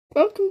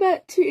welcome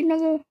back to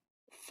another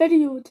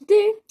video.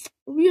 Today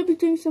we'll be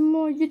doing some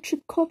more YouTube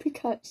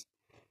copycats.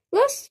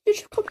 Last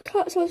YouTube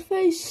copycats I was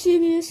very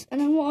serious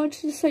and I wanted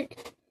to just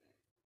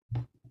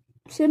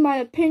say my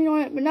opinion on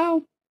it, but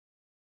now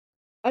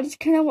I just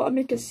kinda want to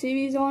make a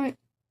series on it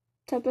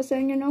type of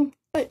thing, you know.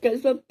 Right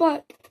guys, we're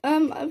back.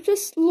 I've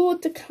just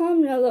lowered the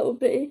camera a little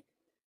bit.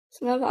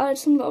 So now I've added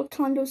some little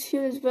candles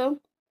here as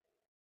well.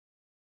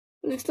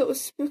 It looks a little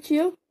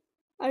spookier,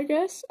 I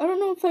guess. I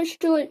don't know if I should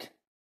do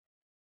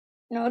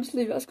no, I'll just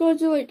leave it. I was going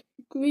to do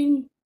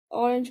green,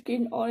 orange,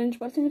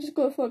 but I think I'll just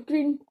go for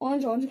green,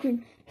 orange,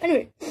 green.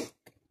 Anyway,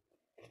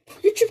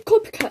 YouTube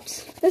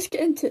copycats. Let's get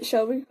into it,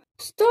 shall we?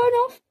 Starting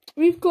off,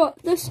 we've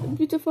got this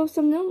beautiful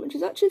thumbnail, which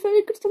is actually a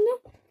very good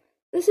thumbnail.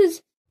 This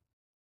is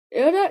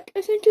Eric,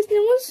 I think his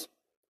name was.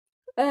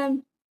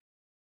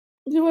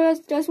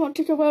 You guys want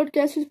to take a wild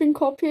guess who's been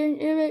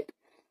copying Eric?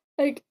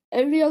 Copies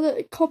every other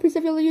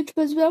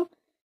YouTuber as well.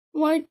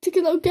 Want to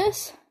take a little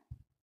guess?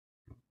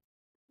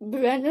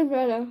 Brent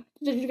Rivera.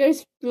 Did you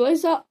guys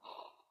realise that?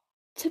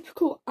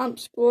 Typical Amp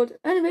Squad.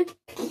 Anyway,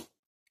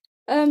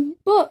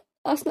 but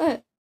that's not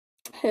it.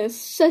 His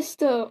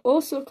sister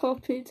also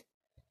copied.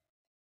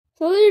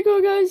 So there you go,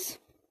 guys.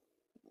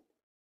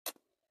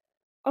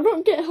 I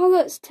don't get how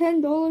that's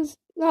 $10.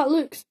 That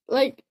looks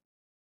like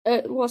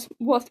it was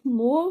worth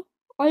more,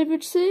 I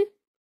would say.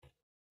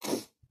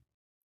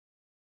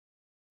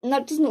 And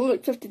that doesn't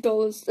look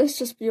 $50. Let's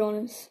just be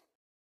honest.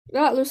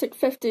 That looks like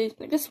 50.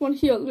 Like this one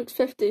here looks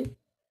 50.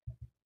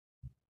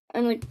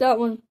 And that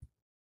one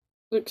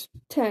looks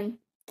 10.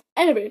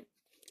 Anyway,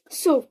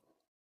 so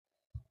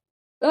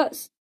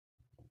that's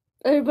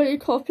everybody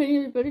copying,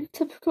 everybody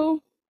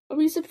typical. Are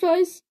we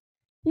surprised?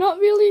 Not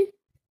really.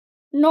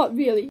 Not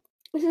really.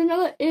 This is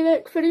another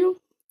Eric video.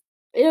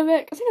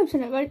 Eric, I think I'm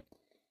saying it right.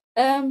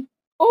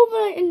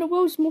 Overnight in the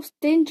world's most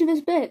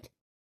dangerous bed.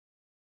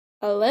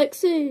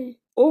 Alexei,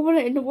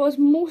 overnight in the world's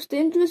most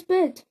dangerous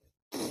bed.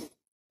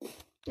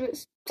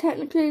 It's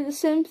technically the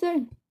same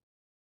thing.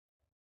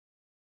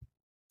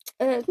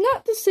 It's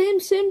not the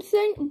same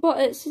thing, but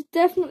it's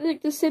definitely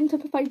the same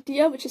type of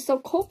idea, which is still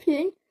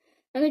copying.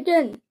 And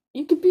again,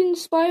 you could be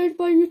inspired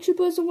by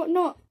YouTubers and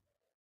whatnot.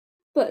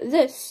 But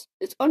this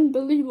is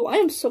unbelievable. I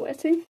am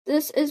sweating.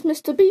 This is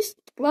Mr. Beast.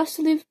 Last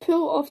to leave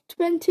pool of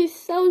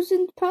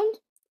 £20,000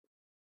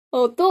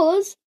 or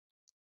dollars.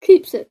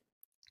 Keeps it.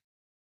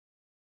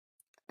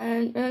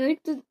 And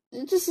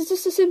it's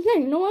just the same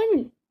thing. You know what I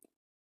mean?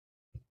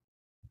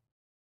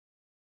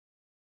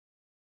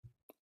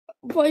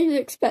 What are you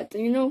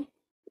expecting, you know?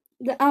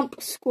 The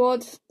Amp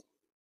Squad,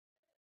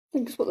 I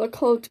think is what they're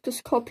called,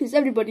 just copies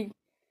everybody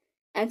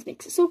and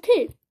thinks it's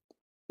okay.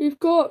 We've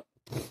got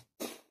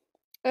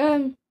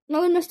another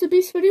Mr.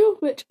 Beast video,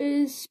 which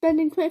is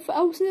spending 24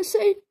 hours in the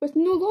city with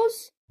no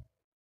laws.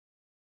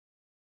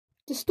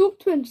 The Stoke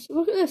Twins,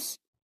 look at this.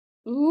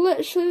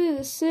 Literally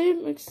the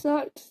same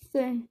exact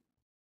thing.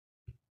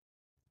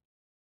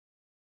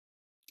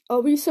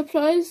 Are we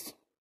surprised?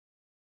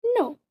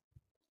 No.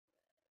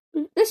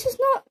 This is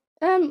not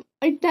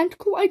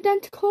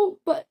identical,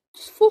 but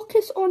just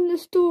focus on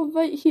this door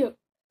right here.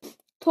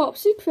 Top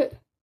secret.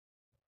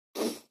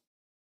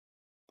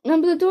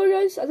 Remember the door,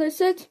 guys? As I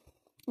said,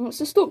 it's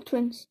the Stoke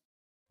Twins.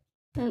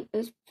 And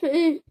it's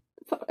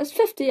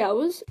 50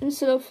 hours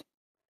instead of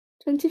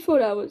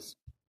 24 hours.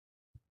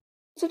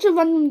 Such a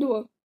random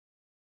door.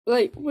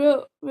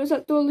 Where's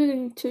that door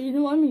leading to? You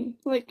know what I mean?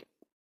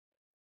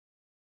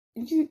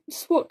 You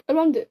just walk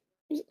around it.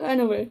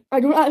 Anyway, I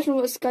don't actually know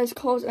what this guy's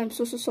called, I'm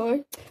so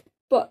sorry.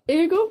 But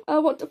here you go, I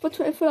walked up for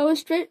 24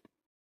 hours straight.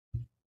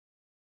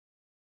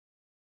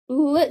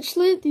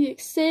 Literally the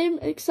same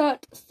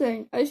exact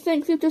thing. I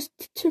think they've just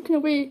taken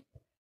away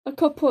a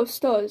couple of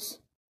stars.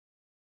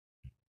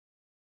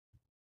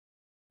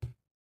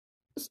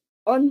 It's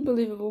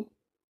unbelievable.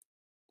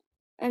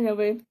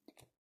 Anyway,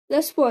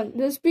 this one,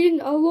 there's been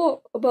a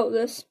lot about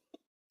this.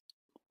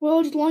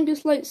 World's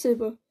longest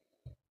lightsaber.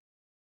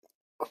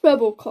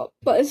 Rebel Cop,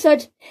 but it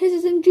said his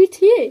is in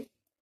GTA.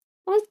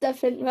 That's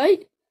different,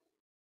 right?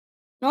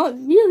 Not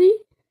really.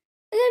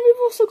 And then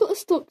we've also got the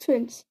Stoke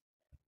Twins.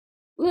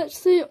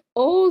 Literally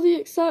all the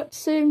exact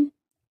same,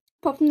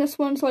 apart from this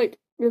one's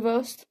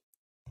reversed.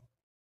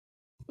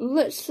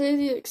 Literally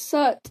the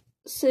exact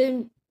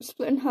same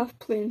split in half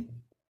plane.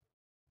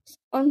 It's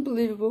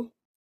unbelievable.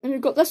 And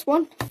we've got this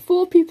one.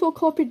 4 people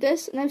copied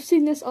this, and I've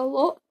seen this a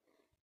lot.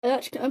 I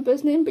actually can't remember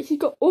his name, but he's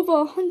got over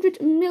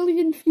 100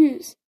 million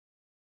views.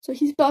 So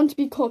he's bound to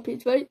be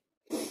copied, right?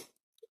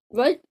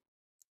 Right?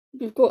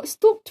 We've got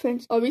Stoke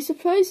Twins. Are we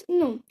surprised?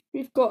 No.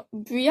 We've got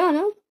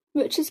Brianna,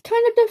 which is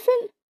kind of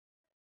different.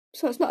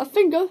 So it's not a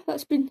finger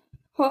that's been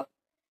hot.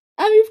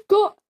 And we've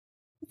got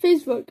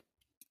Facebook.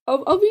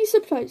 Are we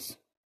surprised?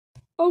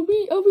 Are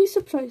we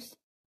surprised?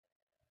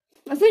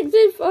 I think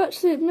they've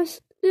actually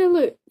missed. Yeah,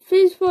 look.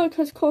 Facebook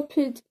has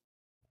copied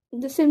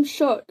the same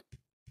shot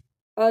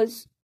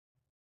as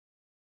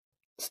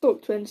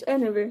Stoke Twins.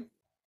 Anyway,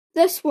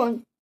 this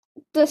one,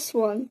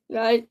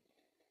 right,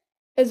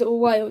 is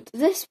wild.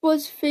 This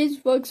was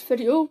FazeRug's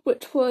video,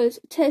 which was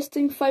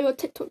testing viral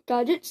TikTok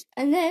gadgets,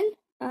 and then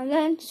And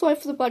then, sorry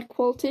for the bad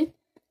quality.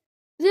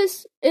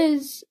 This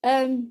is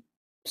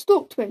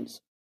Stoke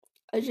Twins.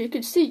 As you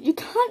can see, you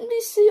can't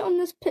really see it on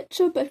this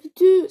picture, but if you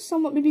do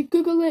somewhat maybe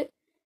Google it,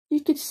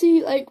 you could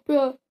see like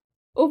where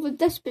over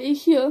this bit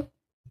here,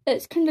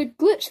 it's kind of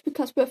glitched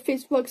because where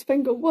Facebook's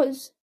finger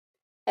was.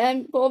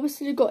 But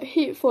obviously they got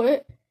hate for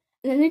it,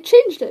 and then they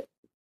changed it,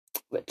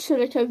 which is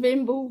like a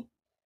rainbow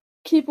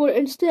keyboard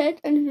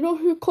instead. And you know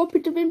who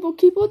copied the rainbow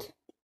keyboard?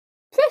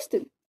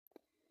 Preston.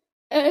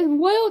 It is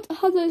wild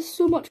how there's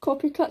so much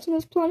copycats on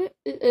this planet.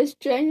 It's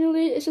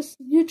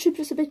just YouTube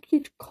just a big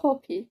huge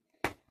copy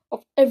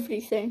of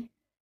everything.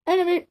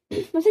 Anyway,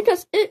 I think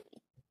that's it.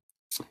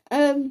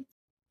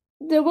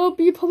 There will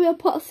be probably a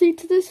part 3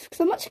 to this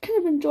because I'm actually kind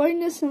of enjoying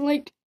this and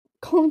like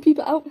calling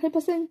people out type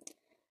of thing.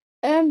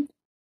 But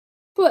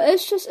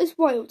it's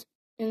wild,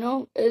 you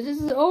know. It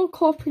is all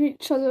copying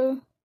each other.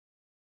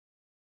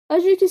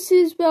 As you can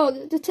see as well,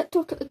 the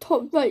TikTok at the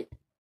top right.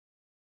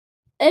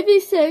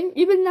 Everything,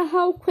 even the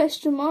how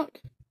question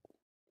mark,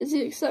 is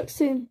the exact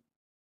same.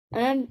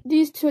 And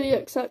these two are the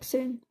exact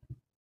same.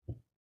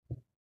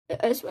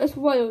 It's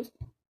wild.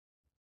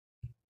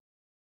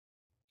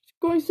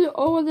 Going through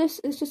all of this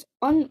is just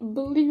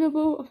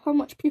unbelievable of how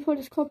much people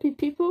just copy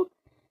people.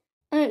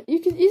 And you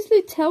can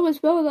easily tell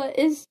as well that it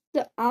is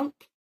the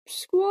AMP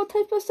squad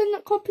type of thing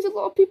that copies a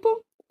lot of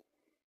people.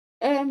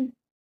 And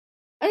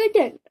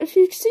again, if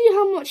you see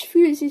how much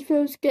views these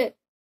videos get,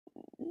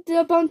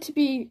 they're bound to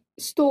be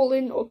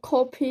stolen or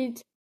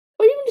copied,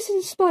 or even just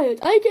inspired.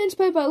 I get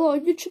inspired by a lot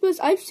of YouTubers.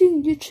 I've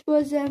seen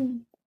YouTubers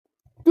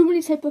do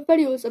many type of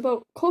videos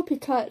about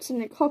copycats and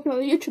like copying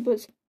other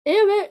YouTubers.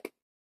 Eric,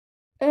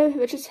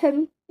 which is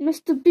him,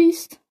 Mr.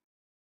 Beast,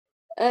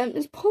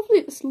 there's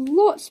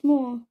lots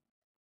more.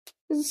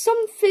 There's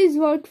some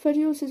Facebook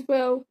videos as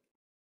well.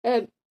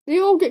 They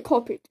all get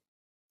copied.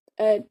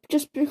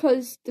 Just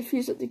because the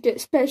views that they get,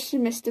 especially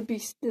Mr.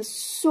 Beast. There's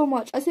so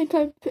much. I think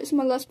I put this in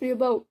my last video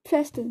about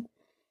Preston.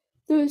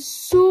 There is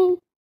so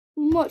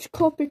much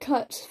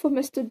copycats for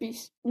Mr.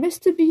 Beast.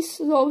 Mr.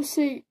 Beast is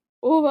obviously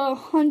over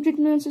 100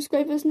 million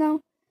subscribers now,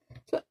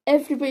 so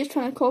everybody's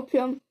trying to copy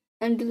him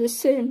and do the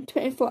same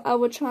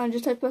 24-hour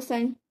challenges type of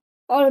thing.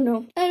 I don't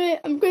know. Anyway,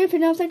 I'm going to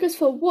now. Thank you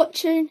for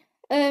watching.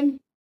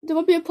 There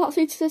will be a part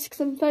 3 to this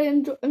because I'm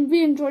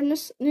really enjoying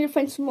this. I need to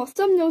find some more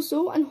thumbnails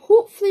though, and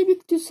hopefully we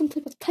could do some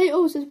type of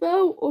titles as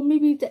well, or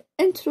maybe the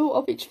intro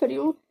of each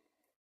video.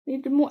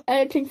 Need more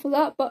editing for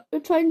that, but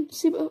we'll try and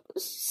see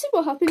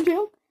what happens, you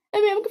know.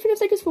 Anyway, I'm going to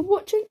thank you for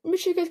watching. Make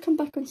sure you guys come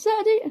back on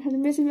Saturday and have an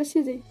amazing rest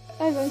of your day.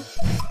 Bye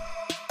bye.